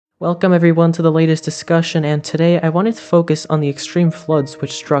Welcome everyone to the latest discussion, and today I wanted to focus on the extreme floods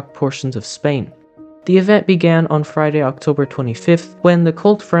which struck portions of Spain. The event began on Friday, October 25th, when the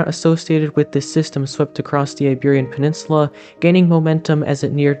cold front associated with this system swept across the Iberian Peninsula, gaining momentum as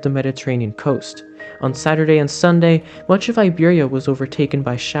it neared the Mediterranean coast. On Saturday and Sunday, much of Iberia was overtaken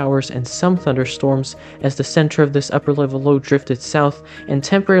by showers and some thunderstorms as the center of this upper-level low drifted south and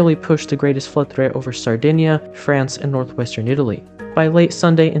temporarily pushed the greatest flood threat over Sardinia, France, and northwestern Italy. By late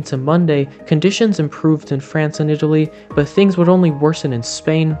Sunday into Monday, conditions improved in France and Italy, but things would only worsen in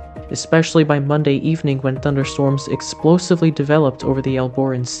Spain, especially by Monday evening when thunderstorms explosively developed over the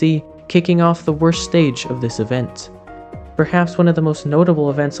Alboran Sea, kicking off the worst stage of this event. Perhaps one of the most notable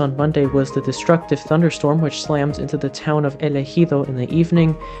events on Monday was the destructive thunderstorm which slammed into the town of El Ejido in the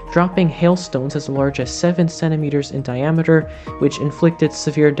evening, dropping hailstones as large as 7 centimeters in diameter, which inflicted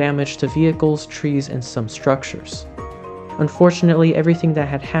severe damage to vehicles, trees, and some structures. Unfortunately, everything that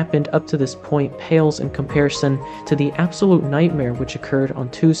had happened up to this point pales in comparison to the absolute nightmare which occurred on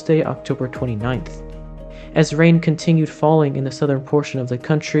Tuesday, October 29th. As rain continued falling in the southern portion of the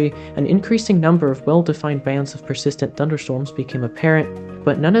country, an increasing number of well-defined bands of persistent thunderstorms became apparent,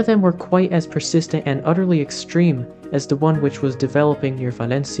 but none of them were quite as persistent and utterly extreme as the one which was developing near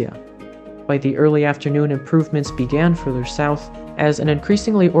Valencia. By the early afternoon, improvements began further south, as an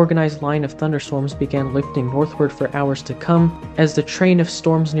increasingly organized line of thunderstorms began lifting northward for hours to come, as the train of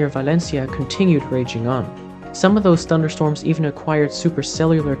storms near Valencia continued raging on. Some of those thunderstorms even acquired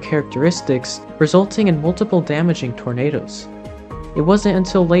supercellular characteristics, resulting in multiple damaging tornadoes. It wasn't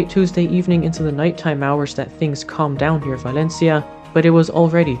until late Tuesday evening into the nighttime hours that things calmed down near Valencia, but it was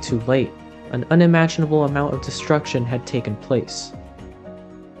already too late. An unimaginable amount of destruction had taken place.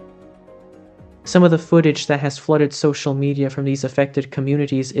 Some of the footage that has flooded social media from these affected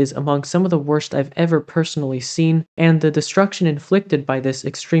communities is among some of the worst I've ever personally seen, and the destruction inflicted by this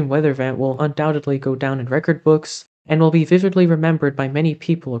extreme weather event will undoubtedly go down in record books and will be vividly remembered by many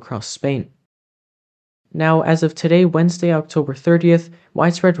people across Spain. Now, as of today, Wednesday, October 30th,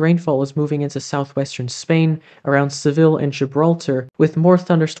 widespread rainfall is moving into southwestern Spain, around Seville and Gibraltar, with more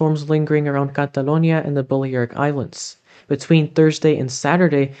thunderstorms lingering around Catalonia and the Balearic Islands. Between Thursday and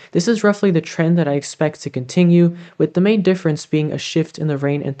Saturday, this is roughly the trend that I expect to continue, with the main difference being a shift in the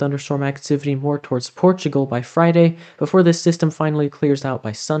rain and thunderstorm activity more towards Portugal by Friday, before this system finally clears out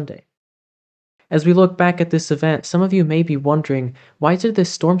by Sunday. As we look back at this event, some of you may be wondering, why did this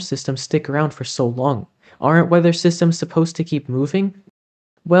storm system stick around for so long? Aren't weather systems supposed to keep moving?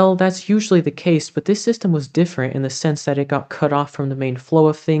 Well, that's usually the case, but this system was different in the sense that it got cut off from the main flow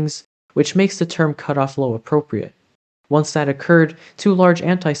of things, which makes the term cut-off low appropriate. Once that occurred, 2 large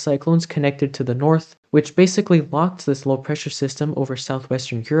anticyclones connected to the north, which basically locked this low-pressure system over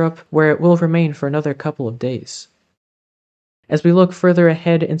southwestern Europe, where it will remain for another couple of days. As we look further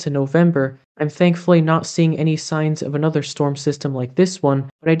ahead into November, I'm thankfully not seeing any signs of another storm system like this one,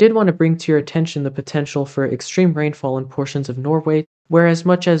 but I did want to bring to your attention the potential for extreme rainfall in portions of Norway, where as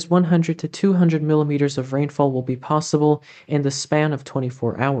much as 100 to 200 millimeters of rainfall will be possible in the span of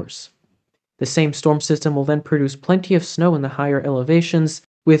 24 hours. The same storm system will then produce plenty of snow in the higher elevations,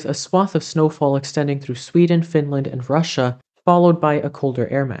 with a swath of snowfall extending through Sweden, Finland, and Russia, followed by a colder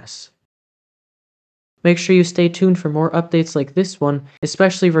air mass. Make sure you stay tuned for more updates like this one,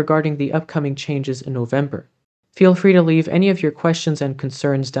 especially regarding the upcoming changes in November. Feel free to leave any of your questions and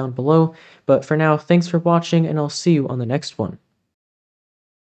concerns down below, but for now, thanks for watching and I'll see you on the next one.